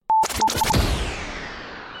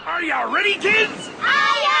Are you ready, kids?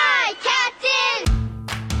 Aye, aye,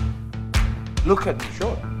 Captain! Look at me,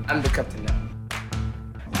 sure. I'm the captain now.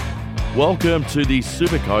 Welcome to the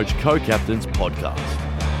Supercoach Co-Captains Podcast.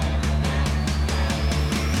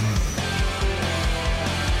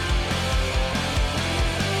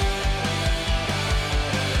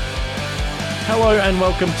 Hello and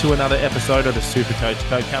welcome to another episode of the Supercoach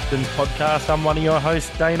Co-Captains Podcast. I'm one of your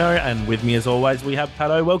hosts, Dano, and with me as always we have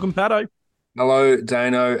Pato. Welcome, Pato. Hello,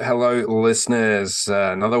 Dano. Hello, listeners.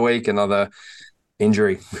 Another week, another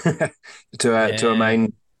injury to a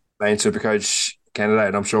main Supercoach candidate.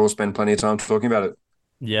 And I'm sure we'll spend plenty of time talking about it.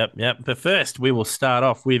 Yep. But first, we will start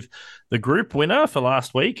off with the group winner for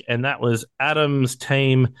last week, and that was Adam's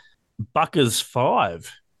team, Buckers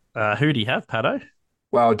 5. Who do you have, Pato?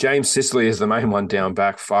 Well, James Sicily is the main one down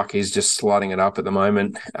back. Fuck, he's just slotting it up at the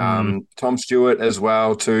moment. Tom Stewart as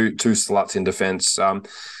well, two sluts in defence.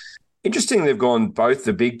 Interesting, they've gone both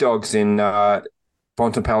the big dogs in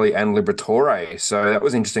Bontempelli and Liberatore. So that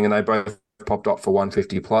was interesting, and they both popped up for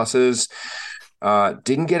 150 pluses.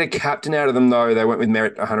 Didn't get a captain out of them, though. They went with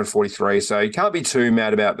Merritt 143. So you can't be too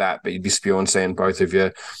mad about that, but you'd be spewing seeing both of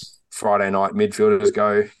your Friday night midfielders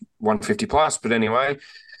go 150 plus. But anyway,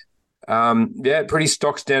 pretty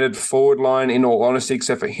stock standard forward line in all honesty,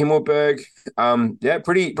 except for Himmelberg.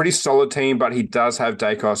 Pretty solid team, but he does have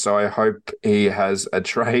Daicos, so I hope he has a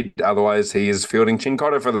trade. Otherwise, he is fielding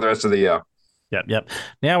Chincotta for the rest of the year. Yep.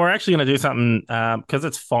 Now we're actually going to do something because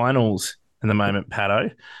it's finals in the moment,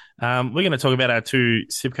 Pato. We're going to talk about our two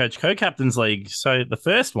Supercoach Co-Captains League. So the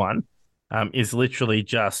first one is literally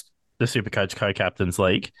just the Supercoach Co-Captains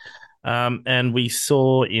League. And we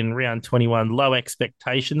saw in round 21 Low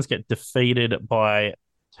Expectations get defeated by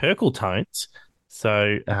Turkle Tones.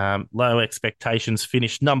 So Low Expectations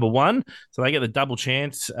finished number 1. So they get the double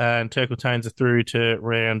chance, and Turkle Tones are through to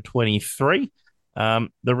round 23. The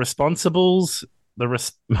Responsibles,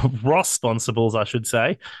 Ross-sponsibles, I should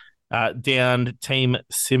say, downed Team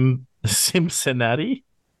Cincinnati.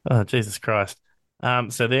 Oh, Jesus Christ.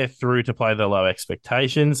 So they're through to play the Low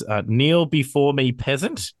Expectations. Kneel Before Me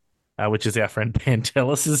Peasant, which is our friend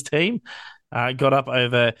Pantelis's team, got up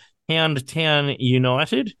over Houndtown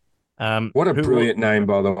United. What a brilliant name,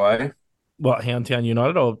 by the way. What, Houndtown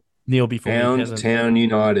United or Kneel Before Me Peasant? Houndtown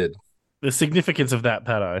United. The significance of that,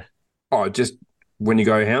 Pato. Oh, just when you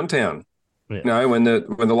go Houndtown. Yeah. You know, when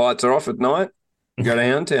the lights are off at night, you go to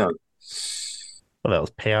Houndtown. Well, that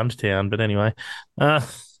was Pound Town, but anyway.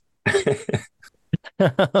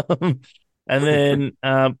 And then,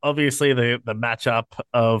 obviously, the matchup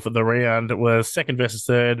of the round was second versus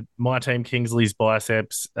third. My team, Kingsley's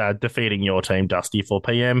Biceps, defeating your team, Dusty, 4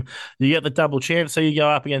 p.m. You get the double chance, so you go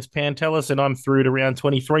up against Pantelis, and I'm through to round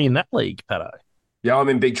 23 in that league, Pato. Yeah, I'm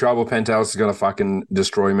in big trouble. Pantelis is going to fucking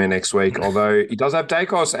destroy me next week, although he does have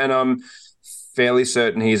Daicos, and I'm fairly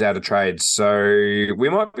certain he's out of trade, so we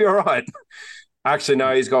might be all right. Actually,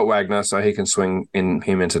 no, he's got Wagner, so he can swing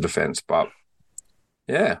him into defence, but...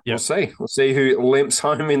 yeah, We'll see. We'll see who limps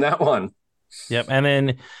home in that one. Yep. And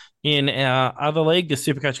then in our other league, the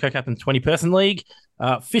Supercoach Co-Captain 20-person league,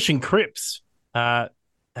 Fish and Crips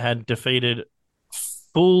had defeated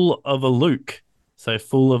Full of a Luke. So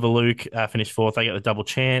Full of a Luke finished 4th. They get the double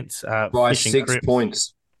chance. By Fish 6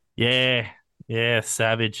 points. Yeah,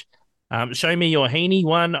 savage. Show Me Your Heaney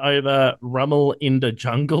won over Rummel in the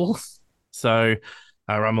Jungle. So...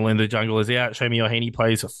 Rummel in the Jungle is out. Show Me Your Heaney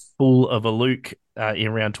plays Full of a Luke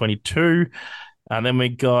in round 22. And then we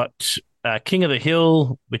got King of the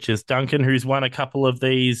Hill, which is Duncan, who's won a couple of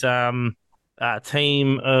these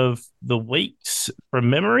team of the weeks from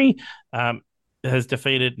memory, has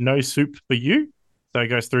defeated No Soup for You. So it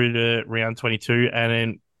goes through to round 22. And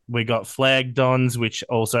then we got Flag Dons, which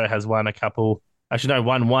also has won a couple. Actually, no,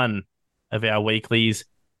 won one of our weeklies.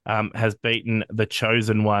 Has beaten the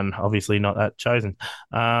Chosen One, obviously not that Chosen.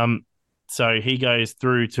 So he goes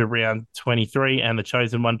through to round 23, and the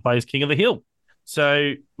Chosen One plays King of the Hill.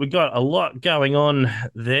 So we've got a lot going on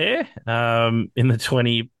there in the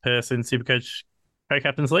 20-person Supercoach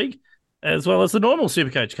Co-Captains League, as well as the normal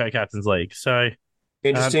Supercoach Co-Captains League. So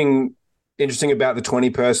interesting about the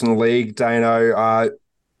 20-person league, Dano.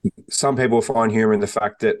 Some people find humour in the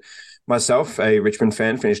fact that myself, a Richmond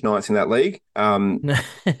fan, finished 9th in that league.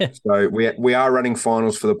 So we are running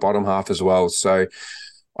finals for the bottom half as well. So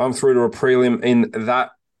I'm through to a prelim in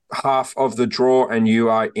that half of the draw, and you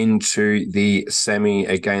are into the semi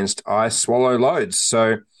against I Swallow Loads.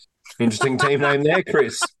 So interesting team name there,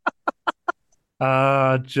 Chris.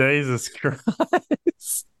 Jesus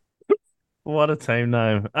Christ. What a team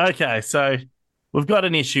name. Okay, so we've got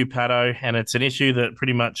an issue, Pato, and it's an issue that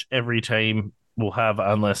pretty much every team will have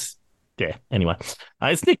unless Yeah, anyway.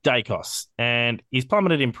 It's Nick Daicos, and he's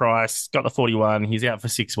plummeted in price, got the 41. He's out for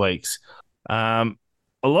 6 weeks. A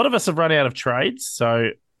lot of us have run out of trades, so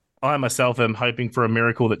I myself am hoping for a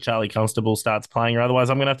miracle that Charlie Constable starts playing, or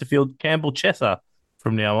otherwise I'm going to have to field Campbell Chesser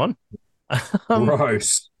from now on.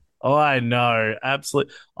 Gross. I know,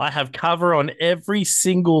 absolutely. I have cover on every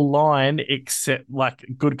single line except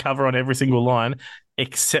good cover on every single line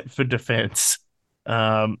except for defense.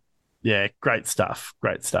 Yeah, great stuff.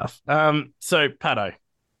 Great stuff. So Pato,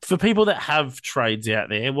 for people that have trades out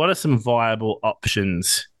there, what are some viable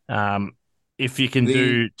options? If you can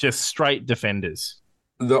do just straight defenders.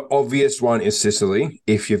 The obvious one is Sicily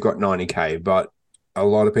if you've got 90K, but a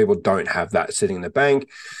lot of people don't have that sitting in the bank.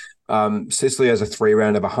 Sicily has a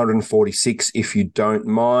 3-round of 146, if you don't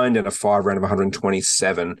mind, and a 5-round of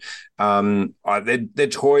 127.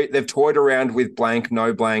 They've toyed around with blank,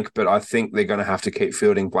 no blank, but I think they're going to have to keep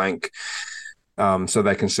fielding blank, so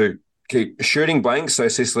they can keep shooting blank, so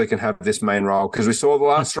Sicily can have this main role. Because we saw the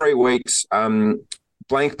last 3 weeks,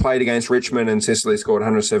 blank played against Richmond and Sicily scored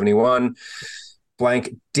 171.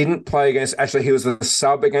 Blank didn't play against, actually, he was the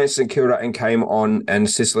sub against St Kilda and came on, and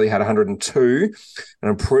Sicily had 102. And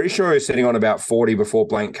I'm pretty sure he was sitting on about 40 before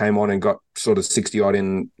Blank came on and got sort of 60 odd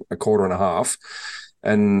in a quarter and a half.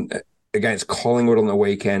 And against Collingwood on the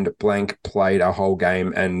weekend, Blank played a whole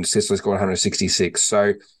game and Sicily scored 166.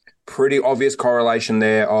 So pretty obvious correlation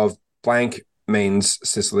there of Blank means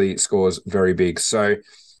Sicily scores very big. So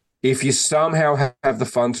if you somehow have the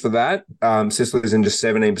funds for that, Sicily's in just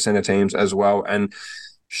 17% of teams as well, and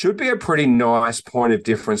should be a pretty nice point of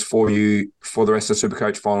difference for you for the rest of the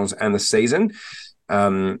Supercoach finals and the season.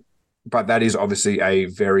 But that is obviously a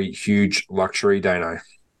very huge luxury, Dano.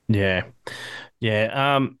 Yeah.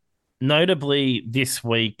 Notably this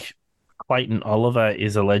week, Clayton Oliver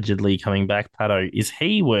is allegedly coming back. Pato, is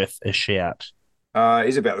he worth a shout?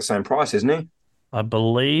 He's about the same price, isn't he? I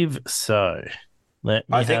believe so.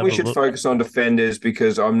 I think we should focus on defenders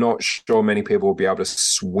because I'm not sure many people will be able to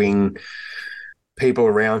swing people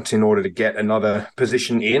around in order to get another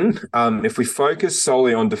position in. If we focus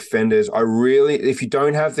solely on defenders, if you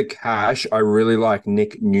don't have the cash, I really like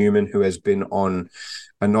Nick Newman, who has been on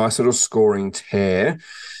a nice little scoring tear.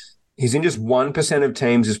 He's in just 1% of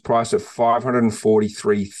teams, is priced at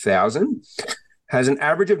 543,000. Has an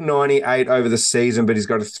average of 98 over the season, but he's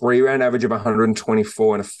got a 3-round average of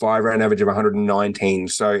 124 and a 5-round average of 119.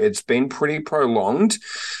 So it's been pretty prolonged.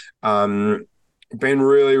 Been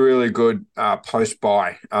really, really good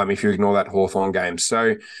post-buy if you ignore that Hawthorn game.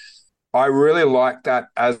 So I really like that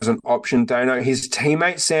as an option, Dano. His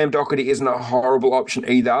teammate Sam Doherty isn't a horrible option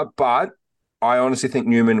either, but I honestly think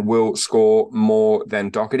Newman will score more than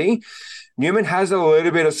Doherty. Newman has a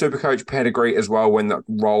little bit of Supercoach pedigree as well when the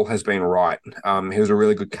role has been right. He was a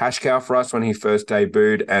really good cash cow for us when he first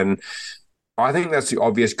debuted, and I think that's the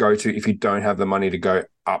obvious go-to if you don't have the money to go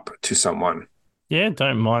up to someone. Yeah,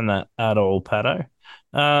 don't mind that at all, Pato.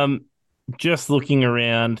 Just looking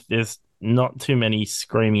around, there's not too many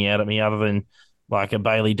screaming out at me other than like a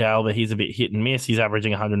Bailey Dale, but he's a bit hit and miss. He's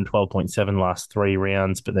averaging 112.7 last 3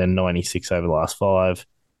 rounds, but then 96 over the last 5.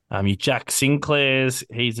 You Jack Sinclair's,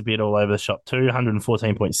 he's a bit all over the shop too,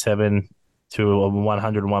 114.7 to a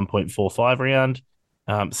 101.45 round.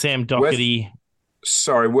 Sam Doherty.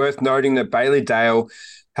 Worth noting that Bailey Dale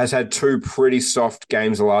has had 2 pretty soft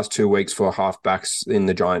games the last 2 weeks for halfbacks in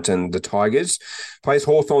the Giants and the Tigers. Plays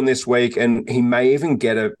Hawthorn this week, and he may even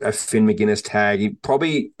get a Finn McGuinness tag. He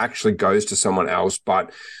probably actually goes to someone else,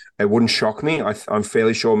 but it wouldn't shock me. I'm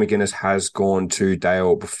fairly sure McGuinness has gone to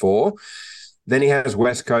Dale before. Then he has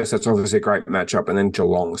West Coast. That's obviously a great matchup. And then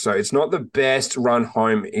Geelong. So it's not the best run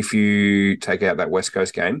home if you take out that West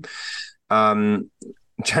Coast game.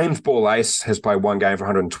 James Borlase has played 1 game for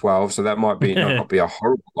 112. So that might be not be a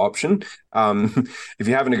horrible option. If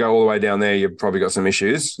you're having to go all the way down there, you've probably got some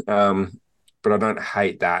issues. But I don't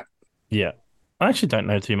hate that. Yeah. I actually don't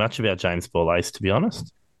know too much about James Borlase, to be honest.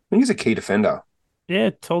 I think he's a key defender.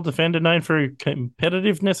 Yeah, tall defender known for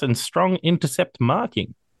competitiveness and strong intercept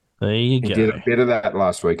marking. There you go. He did a bit of that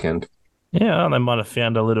last weekend. Yeah, they might have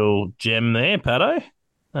found a little gem there, Pato.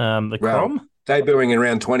 Crom. Debuting in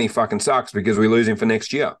round 20 fucking sucks because we lose him for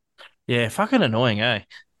next year. Yeah, fucking annoying, eh?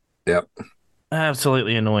 Yep.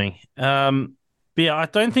 Absolutely annoying. But yeah, I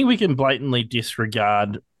don't think we can blatantly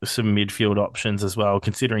disregard some midfield options as well,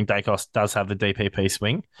 considering Daicos does have the DPP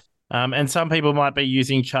swing. And some people might be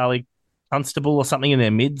using Charlie Constable or something in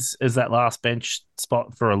their mids as that last bench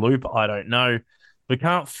spot for a loop. I don't know. We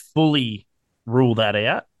can't fully rule that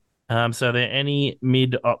out. So are there any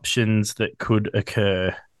mid options that could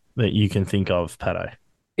occur that you can think of, Pato?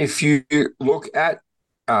 If you look at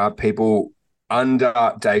people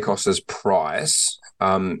under Daicos's price,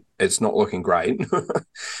 it's not looking great.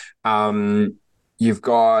 You've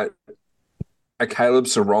got a Caleb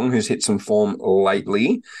Sarong who's hit some form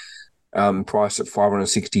lately, priced at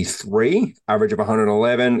 563, average of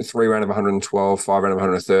 111, 3 round of 112, 5 round of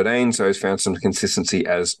 113. So he's found some consistency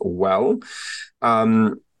as well.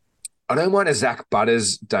 I don't mind a Zach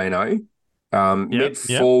Butters, Dano. Mid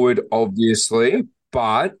forward, obviously,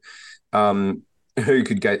 but who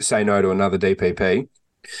could say no to another DPP?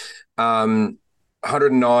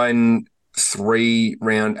 109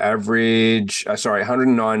 3-round average.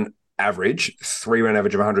 109 average, 3-round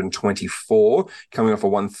average of 124, coming off a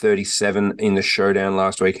 137 in the showdown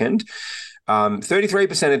last weekend.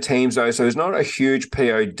 33% of teams, though, so it's not a huge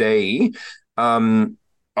POD.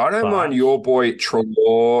 I don't mind your boy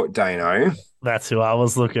Trelaw, Dano. That's who I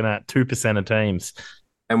was looking at, 2% of teams.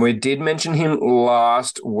 And we did mention him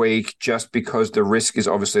last week just because the risk is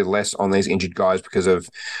obviously less on these injured guys because of,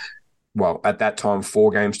 well, at that time,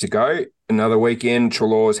 4 games to go. Another weekend,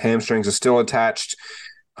 Trelaw's hamstrings are still attached.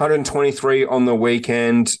 123 on the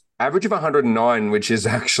weekend, average of 109, which is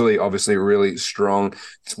actually obviously really strong.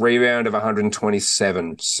 3-round of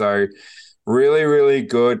 127. So really, really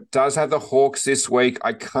good. Does have the Hawks this week.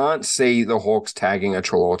 I can't see the Hawks tagging a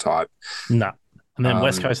Trelaw type. No. And then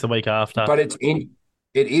West Coast the week after. But it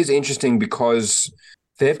is interesting because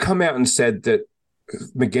they've come out and said that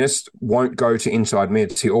McGuinness won't go to inside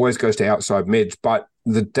mids. He always goes to outside mids. But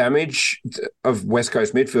the damage of West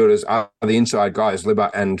Coast midfielders are the inside guys, Libba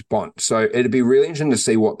and Bont. So it'd be really interesting to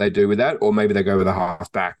see what they do with that, or maybe they go with a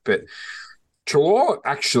half back. But Trelaw,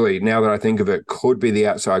 actually, now that I think of it, could be the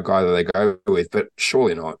outside guy that they go with, but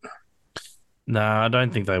surely not. No, I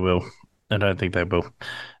don't think they will. But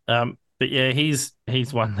yeah, he's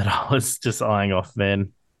one that I was just eyeing off,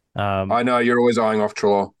 man. I know, you're always eyeing off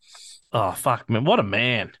Trelaw. Oh, fuck, man. What a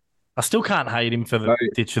man. I still can't hate him for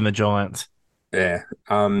ditching the Giants. Yeah.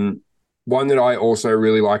 One that I also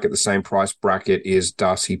really like at the same price bracket is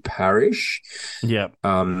Darcy Parish. Yeah.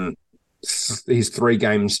 He's 3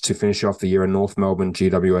 games to finish off the year in North Melbourne,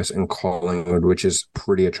 GWS, and Collingwood, which is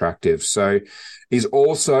pretty attractive. So he's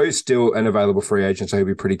also still an available free agent, so he'll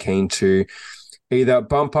be pretty keen to either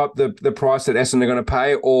bump up the price that Essendon are going to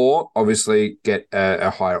pay or obviously get a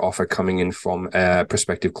higher offer coming in from a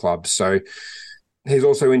prospective club. So he's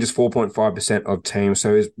also in just 4.5% of teams,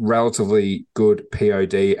 so he's relatively good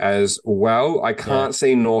POD as well. I can't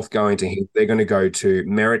see North going to him. They're going to go to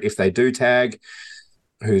Merritt if they do tag,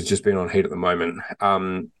 who's just been on heat at the moment.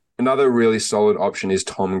 Another really solid option is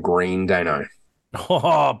Tom Green, Dano.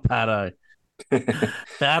 Oh, Pato.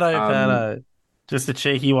 Pato. Just a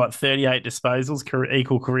cheeky, 38 disposals,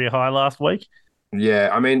 equal career high last week? Yeah,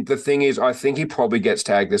 I mean, the thing is, I think he probably gets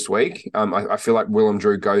tagged this week. I feel like Willem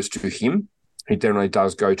Drew goes to him. He generally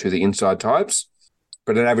does go to the inside types,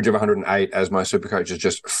 but an average of 108 as my super coach is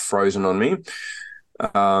just frozen on me.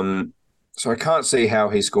 So I can't see how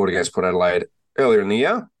he scored against Port Adelaide earlier in the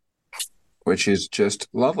year, which is just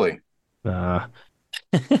lovely. Yeah,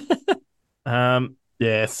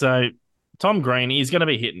 so Tom Green, he's going to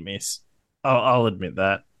be hit and miss. I'll admit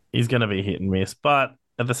that. He's going to be hit and miss, but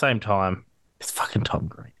at the same time, it's fucking Tom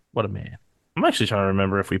Green. What a man. I'm actually trying to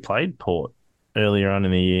remember if we played Port earlier on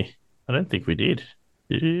in the year. I don't think we did.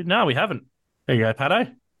 No, we haven't. There you go,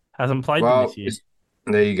 Pato. Hasn't played them this year.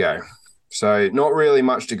 There you go. So not really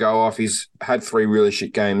much to go off. He's had 3 really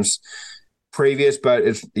shit games previous, but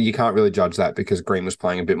you can't really judge that because Green was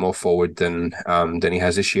playing a bit more forward than he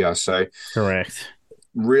has this year. So correct.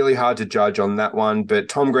 Really hard to judge on that one, but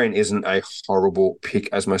Tom Green isn't a horrible pick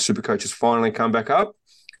as my super coach has finally come back up.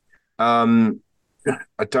 I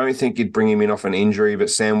don't think you'd bring him in off an injury, but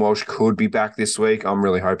Sam Walsh could be back this week. I'm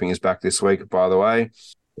really hoping he's back this week, by the way.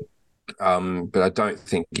 But I don't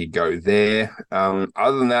think you'd go there.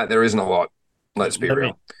 Other than that, there isn't a lot. Let's be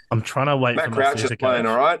real. I'm trying to wait Matt for Crouch is playing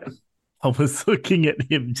all right. I was looking at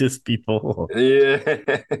him just before. Yeah.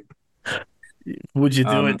 Would you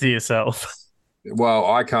do it to yourself?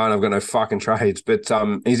 Well, I can't. I've got no fucking trades. But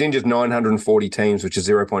he's in just 940 teams, which is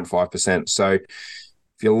 0.5%. So if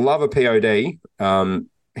you love a POD,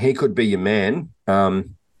 he could be your man.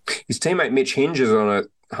 His teammate Mitch Hinge is on a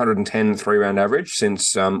 110 3-round average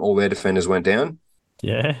since all their defenders went down.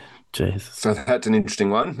 Yeah, Jesus. So that's an interesting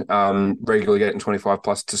one. Regularly getting 25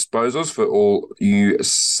 plus disposals for all you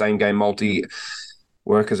same game multi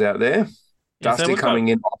workers out there. Yeah, Dusty coming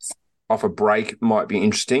in off a break might be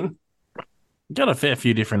interesting. Got a fair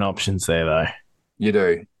few different options there, though. You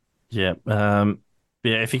do. Yeah.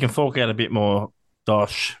 If you can fork out a bit more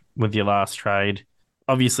dosh with your last trade,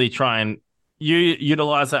 obviously try and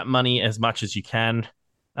utilize that money as much as you can.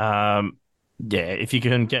 Yeah, if you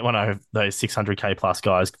can get one of those 600k plus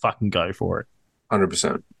guys, fucking go for it.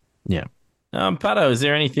 100%. Yeah. Pato, is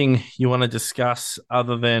there anything you want to discuss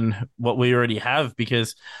other than what we already have?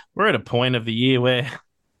 Because we're at a point of the year where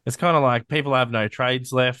it's kind of like people have no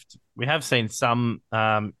trades left. We have seen some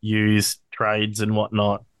use trades and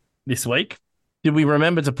whatnot this week. Did we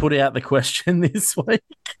remember to put out the question this week?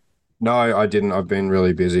 No, I didn't. I've been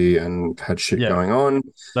really busy and had shit going on.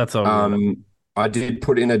 That's all good. I did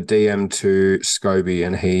put in a DM to Scobie,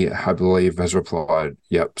 and he, I believe, has replied.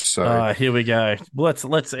 Yep. So Here we go. Let's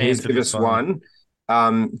answer give this us one.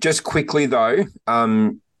 Just quickly though,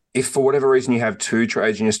 if for whatever reason you have two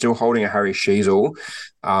trades and you're still holding a Harry Sheezel,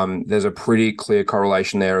 there's a pretty clear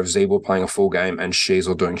correlation there of Zeeble playing a full game and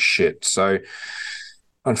Sheezel doing shit. So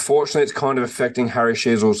unfortunately, it's kind of affecting Harry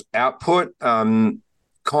Sheezel's output.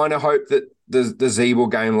 Kind of hope that the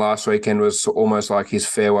Zeeble game last weekend was almost like his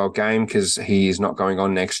farewell game because he is not going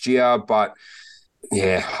on next year. But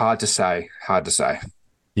yeah, hard to say.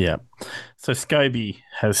 Yeah. So Scobie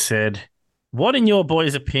has said, what in your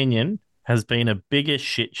boys' opinion has been a bigger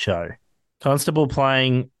shit show? Constable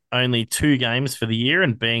playing only 2 games for the year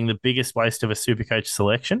and being the biggest waste of a Supercoach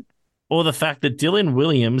selection? Or the fact that Dylan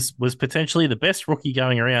Williams was potentially the best rookie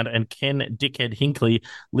going around and Ken Dickhead Hinkley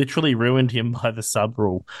literally ruined him by the sub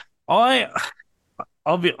rule? I'm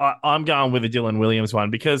going with the Dylan Williams one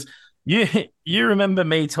because you remember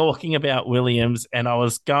me talking about Williams and I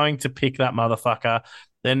was going to pick that motherfucker,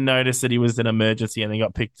 then noticed that he was an emergency and then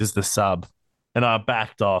got picked as the sub. And I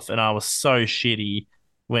backed off and I was so shitty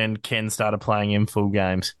when Ken started playing in full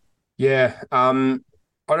games. Yeah. I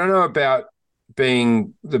don't know about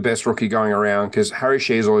being the best rookie going around because Harry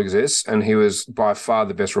Sheezel exists and he was by far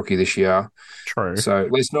the best rookie this year. True. So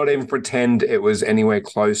let's not even pretend it was anywhere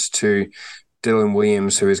close to Dylan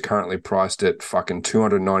Williams, who is currently priced at fucking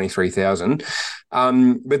 293,000.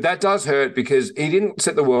 But that does hurt because he didn't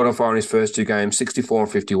set the world on fire in his first 2 games, 64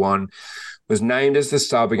 and 51, was named as the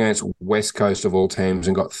sub against West Coast of all teams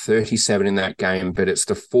and got 37 in that game. But it's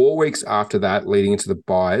the 4 weeks after that leading into the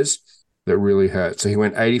buys that really hurt. So he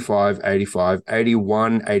went 85, 85,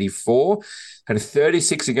 81, 84, had a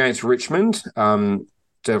 36 against Richmond.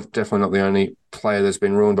 Definitely not the only player that's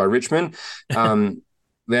been ruined by Richmond.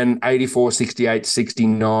 Then 84, 68,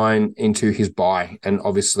 69 into his bye. And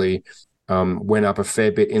obviously went up a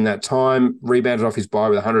fair bit in that time, rebounded off his bye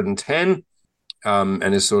with 110 and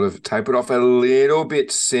has sort of tapered off a little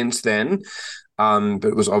bit since then. But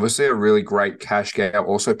it was obviously a really great cash game.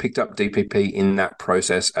 Also picked up DPP in that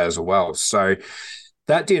process as well. So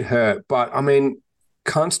that did hurt. But, I mean,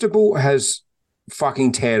 Constable has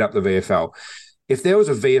fucking teared up the VFL. If there was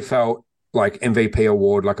a VFL like MVP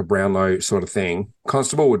award, like a Brownlow sort of thing,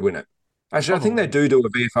 Constable would win it. Actually, I think they do a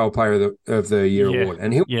VFL Player of the Year award.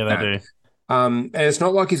 And he'll they do. And it's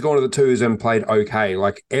not like he's gone to the twos and played okay.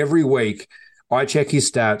 Like every week, I check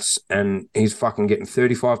his stats and he's fucking getting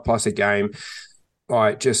 35 plus a game.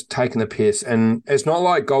 Like just taking the piss. And it's not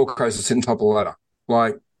like Gold Coast is sitting top of the ladder.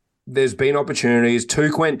 Like there's been opportunities.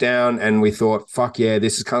 Tuke went down and we thought, fuck yeah,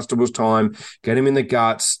 this is Constable's time. Get him in the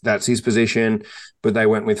guts. That's his position. But they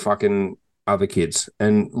went with fucking other kids.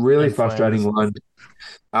 And really frustrating one.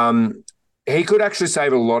 He could actually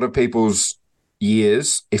save a lot of people's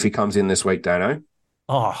years if he comes in this week, Dano.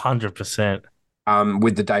 Oh, 100%.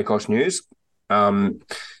 With the Daicos news. And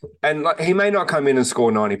like, he may not come in and score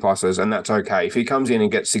 90 pluses, and that's okay. If he comes in and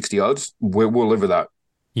gets 60 odds, we'll live with that.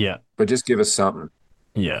 Yeah. But just give us something.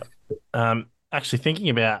 Yeah. Actually, thinking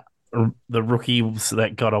about the rookies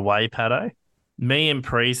that got away, Pato, me in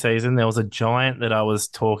preseason, there was a giant that I was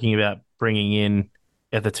talking about bringing in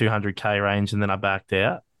at the 200k range, and then I backed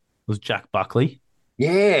out. It was Jack Buckley.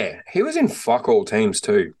 Yeah. He was in fuck all teams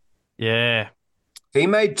too. Yeah. He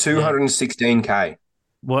made 216k.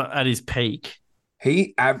 Well, at his peak.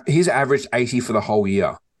 He's averaged 80 for the whole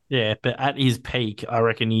year. Yeah, but at his peak, I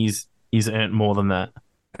reckon he's earned more than that.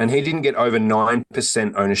 And he didn't get over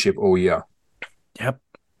 9% ownership all year. Yep.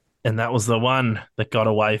 And that was the one that got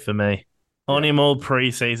away for me. On him all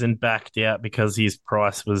preseason, backed out because his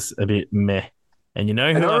price was a bit meh. And you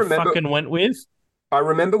know who I fucking went with? I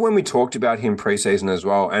remember when we talked about him preseason as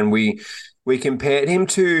well, and we compared him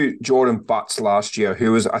to Jordan Butts last year,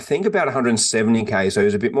 who was, I think, about 170k, so he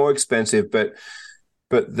was a bit more expensive. But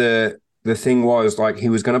the thing was, like, he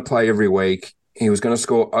was going to play every week. He was going to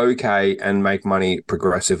score okay and make money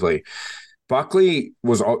progressively. Buckley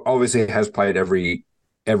was obviously has played every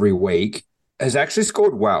week, has actually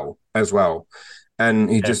scored well as well, and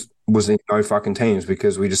he just was in no fucking teams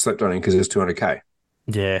because we just slept on him because it was 200k.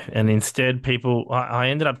 Yeah, and instead I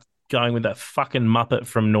ended up going with that fucking Muppet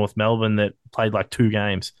from North Melbourne that played like 2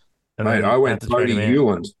 games. And mate, I went Bodie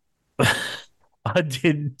Hewland. I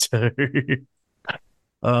did too.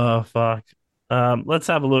 Oh, fuck. Let's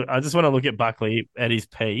have a look. I just want to look at Buckley at his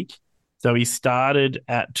peak. So he started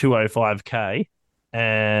at 205K.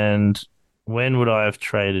 And when would I have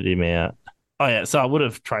traded him out? Oh, yeah. So I would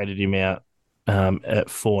have traded him out at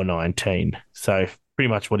 419. So pretty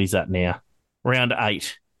much what he's at now. Round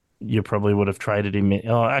 8, you probably would have traded him.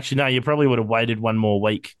 Oh, actually, no, you probably would have waited one more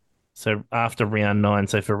week. So after round 9,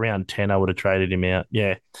 so for round 10, I would have traded him out.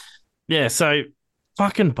 Yeah. Yeah. So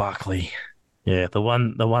fucking Buckley. Yeah. The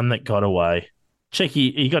one that got away.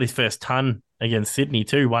 Cheeky, he got his first ton against Sydney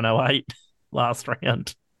too, 108 last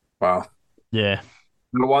round. Wow. Yeah.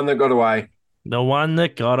 The one that got away. The one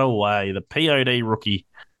that got away, the POD rookie.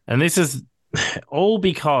 And this is all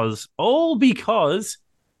because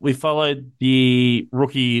we followed the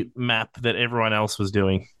rookie map that everyone else was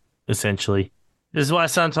doing, essentially. This is why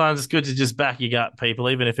sometimes it's good to just back your gut, people,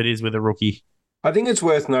 even if it is with a rookie. I think it's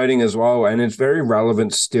worth noting as well, and it's very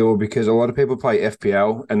relevant still because a lot of people play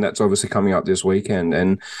FPL, and that's obviously coming up this weekend.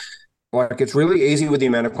 And like, it's really easy with the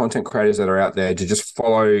amount of content creators that are out there to just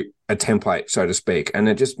follow a template, so to speak. And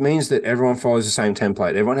it just means that everyone follows the same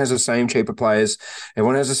template. Everyone has the same cheaper players.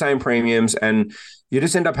 Everyone has the same premiums. And you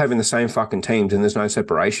just end up having the same fucking teams and there's no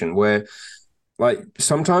separation where, like,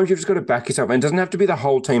 sometimes you've just got to back yourself. And it doesn't have to be the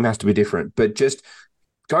whole team has to be different, but just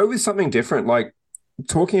go with something different. Like,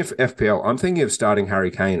 talking of FPL, I'm thinking of starting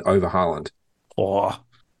Harry Kane over Haaland.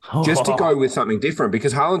 Just to go with something different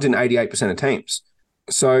because Haaland's in 88% of teams.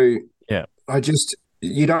 So yeah,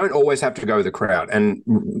 you don't always have to go with the crowd. And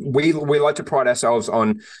we like to pride ourselves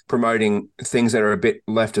on promoting things that are a bit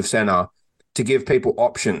left of center to give people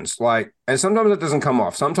options. Like, and sometimes that doesn't come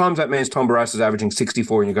off. Sometimes that means Tom Barras is averaging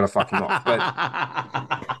 64 and you've got to fuck him off.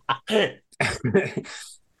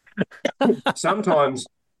 But sometimes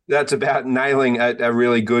that's about nailing a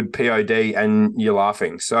really good POD and you're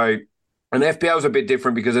laughing. So an FPL is a bit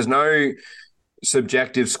different because there's no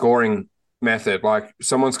subjective scoring method. Like,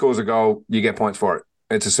 someone scores a goal, you get points for it.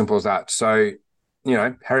 It's as simple as that. So, you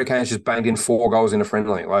know, Harry Kane's just banged in 4 goals in a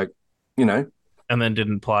friendly, like, you know. And then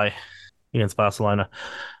didn't play against Barcelona.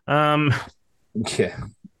 Yeah.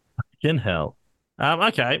 In hell.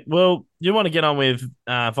 Okay, well, you want to get on with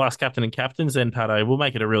vice captain and captains then, Pato? We'll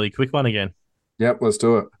make it a really quick one again. Yep, let's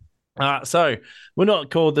do it. So we're not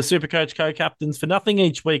called the Supercoach co-captains for nothing.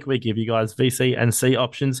 Each week we give you guys VC and C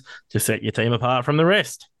options to set your team apart from the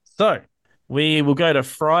rest. So we will go to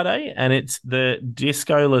Friday, and it's the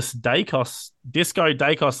disco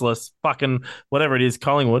Daicos-less fucking whatever it is,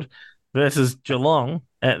 Collingwood versus Geelong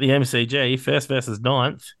at the MCG, first versus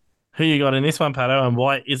ninth. Who you got in this one, Pato, and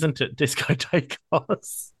why isn't it Disco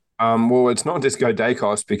Daicos? Well, it's not Disco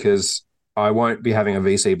Daicos because I won't be having a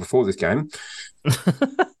VC before this game.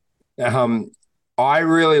 I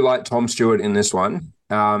really like Tom Stewart in this one.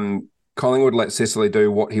 Collingwood let Sicily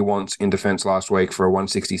do what he wants in defence last week for a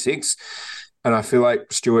 166. And I feel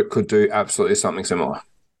like Stewart could do absolutely something similar.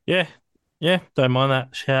 Yeah, don't mind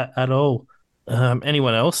that shout at all.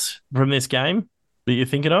 Anyone else from this game that you're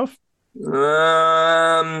thinking of?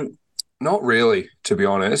 Not really, to be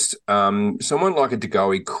honest. Someone like a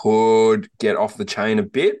DeGoey could get off the chain a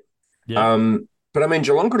bit. Yeah. But I mean,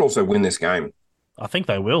 Geelong could also win this game. I think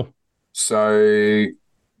they will. So, you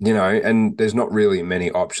know, and there's not really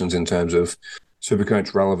many options in terms of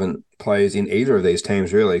Supercoach relevant players in either of these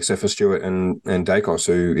teams, really, except for Stewart and Daicos,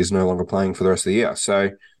 who is no longer playing for the rest of the year. So,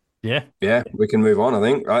 yeah, we can move on, I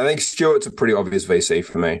think. I think Stewart's a pretty obvious VC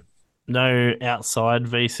for me. No outside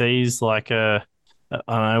VCs like, I don't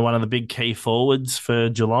know, one of the big key forwards for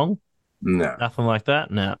Geelong? No. Nothing like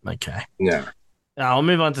that? No, okay. No. I'll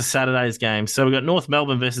move on to Saturday's game. So we've got North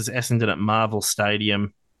Melbourne versus Essendon at Marvel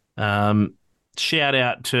Stadium. Shout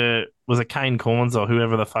out to, was it Kane Corns or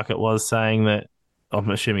whoever the fuck it was, saying that, I'm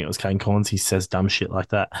assuming it was Kane Corns, he says dumb shit like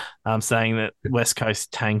that, saying that West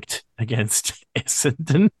Coast tanked against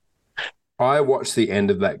Essendon. I watched the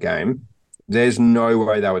end of that game. There's no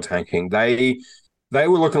way they were tanking. They were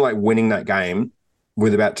looking like winning that game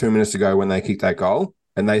with about 2 minutes to go when they kicked that goal,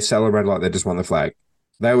 and they celebrated like they just won the flag.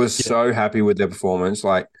 They were so happy with their performance.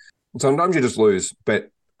 Like, sometimes you just lose, but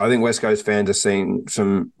I think West Coast fans are seeing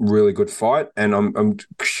some really good fight, and I'm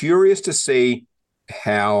curious to see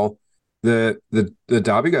how the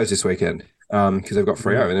derby goes this weekend because they've got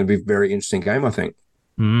Freo, and it'll be a very interesting game, I think.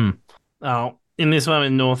 Oh, in this one,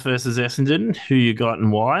 in North versus Essendon, who you got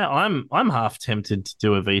and why? I'm half tempted to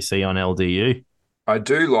do a VC on LDU. I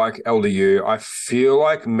do like LDU. I feel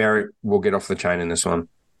like Merritt will get off the chain in this one.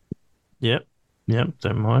 Yep,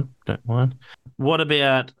 don't mind. What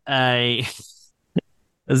about a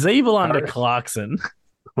Zeeble under Clarkson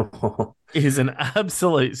is an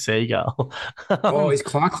absolute seagull. Is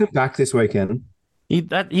Clarkson back this weekend?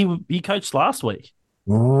 He coached last week.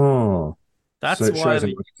 Oh, That's so it why. shows how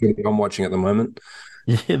much cricket I'm watching at the moment.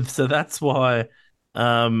 Yeah, so that's why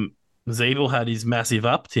Zeeble had his massive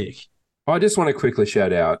uptick. I just want to quickly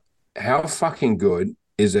shout out how fucking good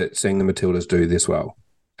is it seeing the Matildas do this well,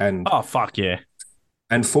 and Oh fuck yeah!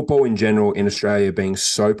 football in general in Australia being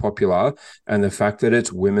so popular, and the fact that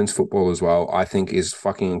it's women's football as well, I think is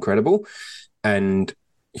fucking incredible. And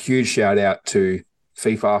huge shout out to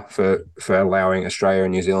FIFA for allowing Australia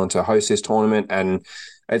and New Zealand to host this tournament. And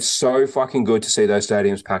it's so fucking good to see those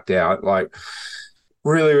stadiums packed out. Like,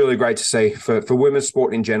 really, really great to see for women's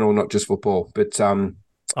sport in general, not just football. But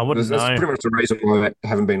I wouldn't that's know. pretty much the reason why I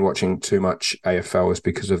haven't been watching too much AFL is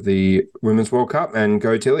because of the Women's World Cup and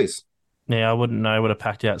Go Tillies. Yeah, I wouldn't know what a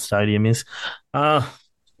packed out stadium is. Well,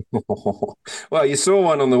 you saw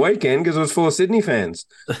one on the weekend because it was full of Sydney fans.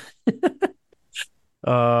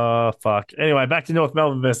 Oh fuck. Anyway, back to North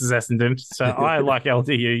Melbourne versus Essendon. So I like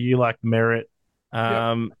LDU, you like Merritt.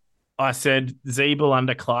 I said Zeeble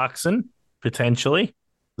under Clarkson, potentially.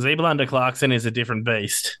 Zeeble under Clarkson is a different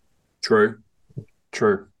beast. True.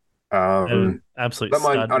 Absolute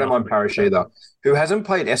I don't mind Parish either, who hasn't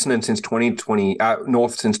played Essendon since 2020,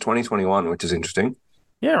 North since 2021, which is interesting.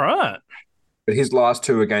 Yeah, right. But his last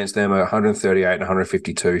two against them are 138 and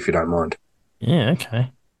 152, if you don't mind. Yeah,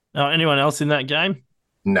 okay. Anyone else in that game?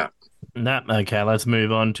 No. No. Okay, let's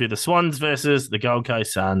move on to the Swans versus the Gold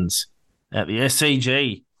Coast Suns at the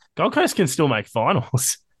SCG. Gold Coast can still make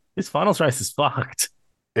finals. This finals race is fucked.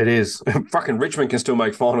 It is. Fucking Richmond can still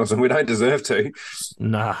make finals, and we don't deserve to.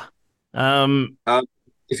 Nah.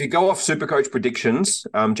 If you go off Supercoach predictions,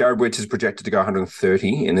 Jared Witts is projected to go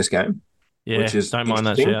 130 in this game. Yeah, which is don't mind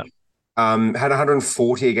that shit. Had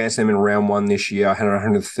 140 against them in round one this year. Had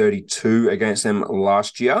 132 against them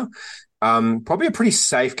last year. Probably a pretty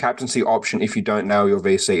safe captaincy option if you don't nail your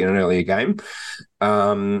VC in an earlier game.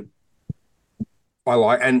 I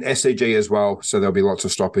like, and SCG as well. So there'll be lots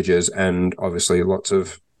of stoppages and obviously lots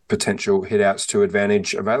of potential hit outs to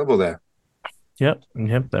advantage available there. Yep,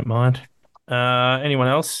 don't mind. Anyone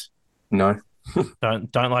else? No.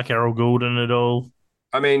 Don't like Errol Goulden at all.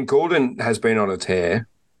 I mean, Goulden has been on a tear.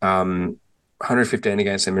 115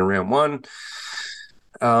 against them in round one.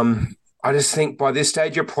 I just think by this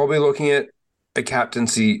stage you're probably looking at a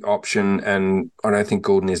captaincy option, and I don't think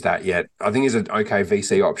Goulden is that yet. I think he's an okay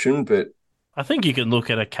VC option, but I think you can look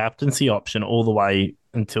at a captaincy option all the way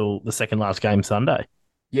until the second last game Sunday.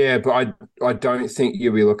 Yeah, but I don't think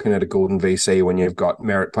you'll be looking at a Goulden VC when you've got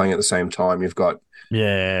Merritt playing at the same time. You've got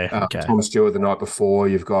Thomas Stewart the night before.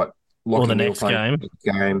 You've got Lockie or the next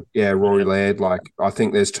game. Yeah, Rory Laird. Like, I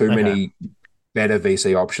think there's too many better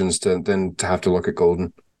VC options than to have to look at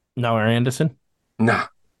Goulden. Noah Anderson? Nah.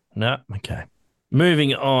 No? Okay.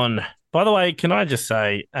 Moving on. By the way, can I just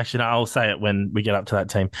say, actually, no, I'll say it when we get up to that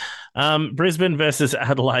team. Brisbane versus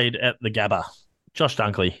Adelaide at the Gabba. Josh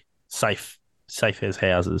Dunkley, safe as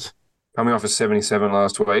houses. Coming off a 77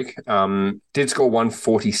 last week. Did score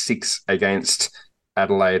 146 against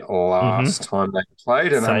Adelaide last time they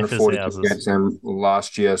played and 140 against them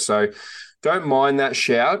last year. So don't mind that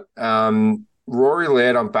shout. Rory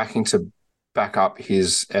Laird, I'm backing to back up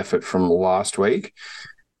his effort from last week.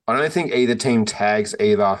 I don't think either team tags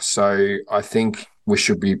either, so I think we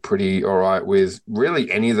should be pretty all right with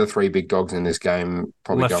really any of the three big dogs in this game.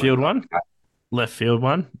 Probably left field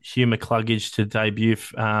one. Hugh McCluggage to debut.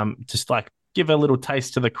 Just like give a little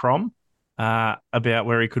taste to the Crom about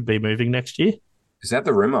where he could be moving next year. Is that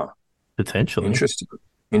the rumor? Potentially.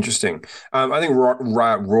 Interesting. I think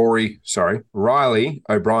Riley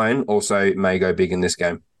O'Brien also may go big in this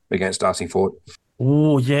game against Darcy Fort.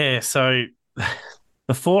 Oh yeah, so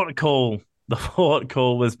the Fort call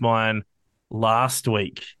was mine last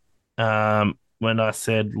week when I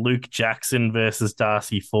said Luke Jackson versus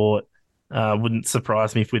Darcy Fort. Wouldn't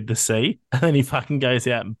surprise me with the C. And then he fucking goes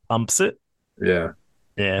out and pumps it. Yeah.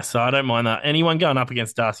 Yeah, so I don't mind that. Anyone going up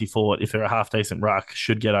against Darcy Fort, if they're a half-decent ruck,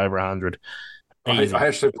 should get over 100. I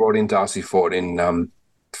actually brought in Darcy Fort in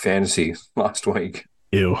fantasy last week.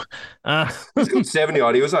 Ew. He's got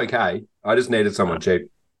 70-odd. He was okay. I just needed someone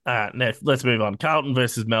cheap. Let's move on. Carlton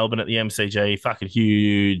versus Melbourne at the MCG. Fucking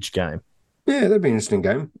huge game. Yeah, that'd be an interesting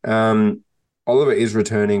game. Oliver is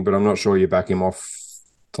returning, but I'm not sure you back him off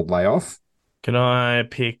to lay off. Can I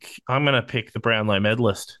pick? I'm going to pick the Brownlow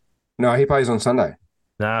medalist. No, he plays on Sunday.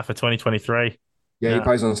 Nah, for 2023. Yeah, he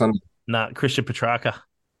plays on Sunday. Nah, Christian Petrarca.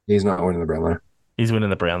 He's not winning the Brownlow. He's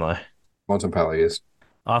winning the Brownlow. Montempelli is.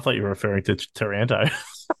 I thought you were referring to Taranto.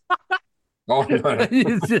 Oh, no.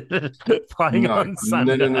 Playing on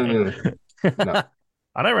Sunday. No.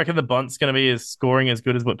 I don't reckon the Bont's going to be as scoring as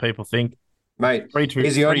good as what people think. Mate, 3-2,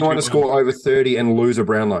 he's the only one to 3-2 score over 30 and lose a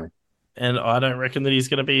Brownlow. and I don't reckon that he's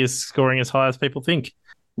going to be as scoring as high as people think.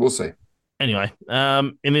 We'll see. Anyway,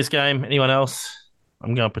 in this game, anyone else?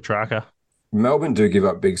 I'm going Petrarca. Melbourne do give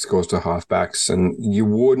up big scores to halfbacks, and you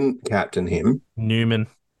wouldn't captain him. Newman.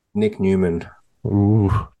 Nick Newman.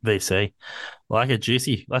 Ooh, VC. Like it,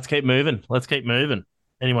 juicy. Let's keep moving.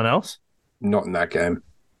 Anyone else? Not in that game.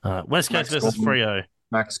 West Coast versus Freo.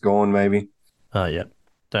 Max Gawn, maybe. Oh, yeah.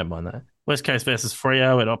 Don't mind that. West Coast versus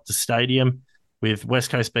Freo at Optus Stadium, with West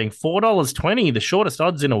Coast being $4.20, the shortest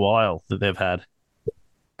odds in a while that they've had.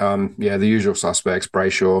 Yeah, the usual suspects,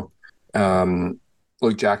 Brayshaw,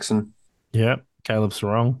 Luke Jackson. Yep. Caleb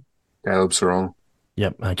Sarong.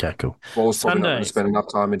 Yep. Okay, cool. Ball's probably not going to spend enough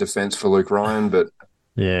time in defence for Luke Ryan, but...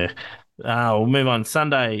 Yeah. We'll move on.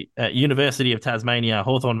 Sunday at University of Tasmania,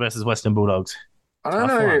 Hawthorn versus Western Bulldogs. I don't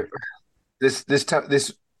know.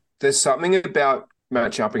 There's something about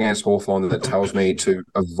match up against Hawthorn that tells me to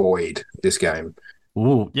avoid this game.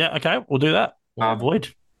 Ooh, yeah, okay, we'll do that. We'll avoid.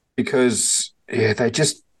 Because, yeah,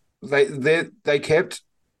 they kept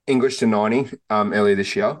English to 90 earlier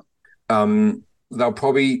this year. They'll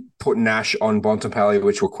probably put Nash on Bontempelli,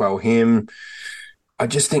 which will quell him. I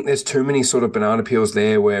just think there's too many sort of banana peels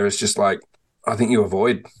there where it's just like, I think you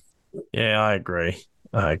avoid. Yeah, I agree.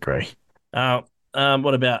 What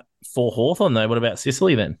about for Hawthorn, though? What about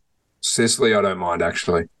Sicily, then? Sicily, I don't mind,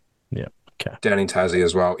 actually. Yeah, okay. Down in Tassie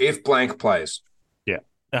as well, if Blank plays. Yeah,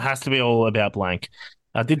 it has to be all about Blank.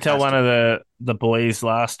 I did tell one of the boys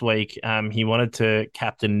last week he wanted to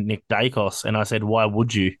captain Nick Daicos, and I said, why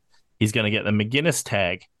would you? He's going to get the McGuinness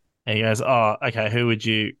tag. And he goes, oh, okay, who would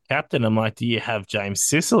you captain? I'm like, do you have James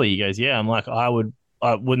Sicily? He goes, yeah. I'm like, I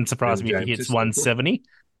wouldn't surprise me if he hits 170.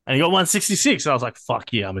 And he got 166. And I was like,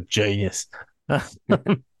 fuck yeah, I'm a genius.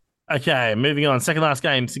 Okay, moving on. Second last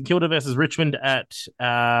game, St Kilda versus Richmond at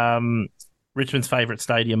Richmond's favourite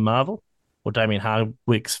stadium, Marvel, or Damien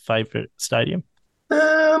Hardwick's favourite stadium.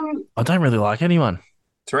 I don't really like anyone.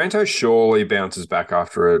 Taranto surely bounces back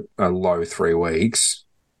after a low 3 weeks.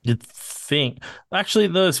 You'd think. Actually,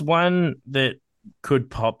 there's one that could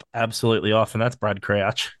pop absolutely off, and that's Brad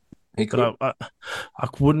Crouch. He could. But I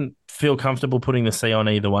wouldn't feel comfortable putting the C on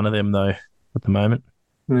either one of them, though, at the moment.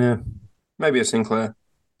 Yeah, maybe a Sinclair.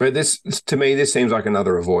 But to me, this seems like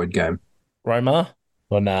another avoid game. Romar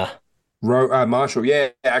or nah? Marshall. Yeah,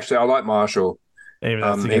 actually, I like Marshall. Even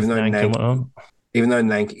though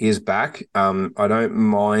Nank is back, I don't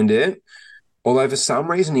mind it. Although for some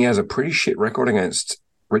reason he has a pretty shit record against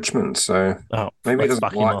Richmond, so maybe he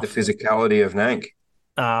doesn't like the physicality of Nank.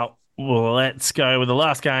 Well, let's go with the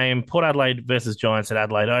last game: Port Adelaide versus Giants at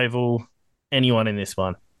Adelaide Oval. Anyone in this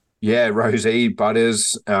one? Yeah, Rosie,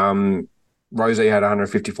 Butters. Rosie had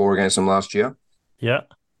 154 against them last year. Yeah.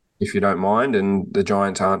 If you don't mind, and the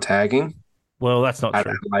Giants aren't tagging. Well, that's not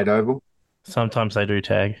true. Adelaide Oval. Sometimes they do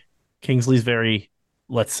tag. Kingsley's very,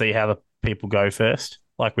 let's see how the people go first,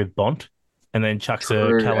 like with Bont, and then chucks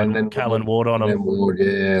Callan Ward on him. Ward,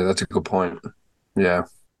 yeah, that's a good point. Yeah.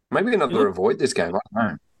 Maybe another avoid this game. I don't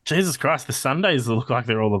know. Jesus Christ, the Sundays look like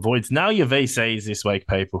they're all avoids. Now your VCs this week,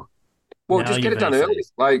 people. Well, just get it done early.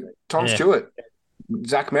 Like Tom Stewart,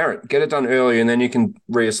 Zach Merritt, get it done early, and then you can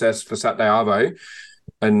reassess for Saturday Arvo.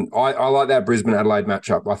 And I like that Brisbane-Adelaide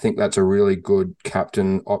matchup. I think that's a really good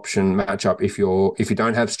captain option matchup if you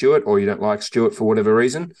don't have Stewart or you don't like Stewart for whatever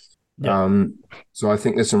reason. Yeah. So I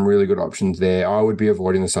think there's some really good options there. I would be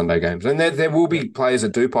avoiding the Sunday games. And there will be players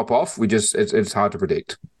that do pop off. It's hard to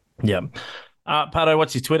predict. Yeah. Pato,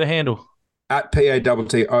 what's your Twitter handle? At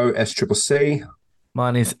PATTOSCCC.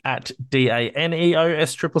 Mine is at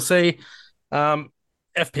DANEOSCCC.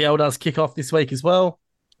 FPL does kick off this week as well.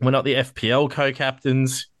 We're not the FPL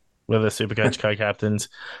co-captains. We're the Supercoach co-captains.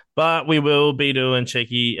 But we will be doing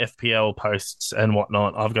cheeky FPL posts and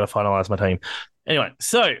whatnot. I've got to finalise my team. Anyway,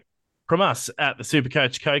 so from us at the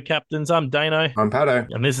Supercoach co-captains, I'm Dano. I'm Pato.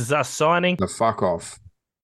 And this is us signing the fuck off.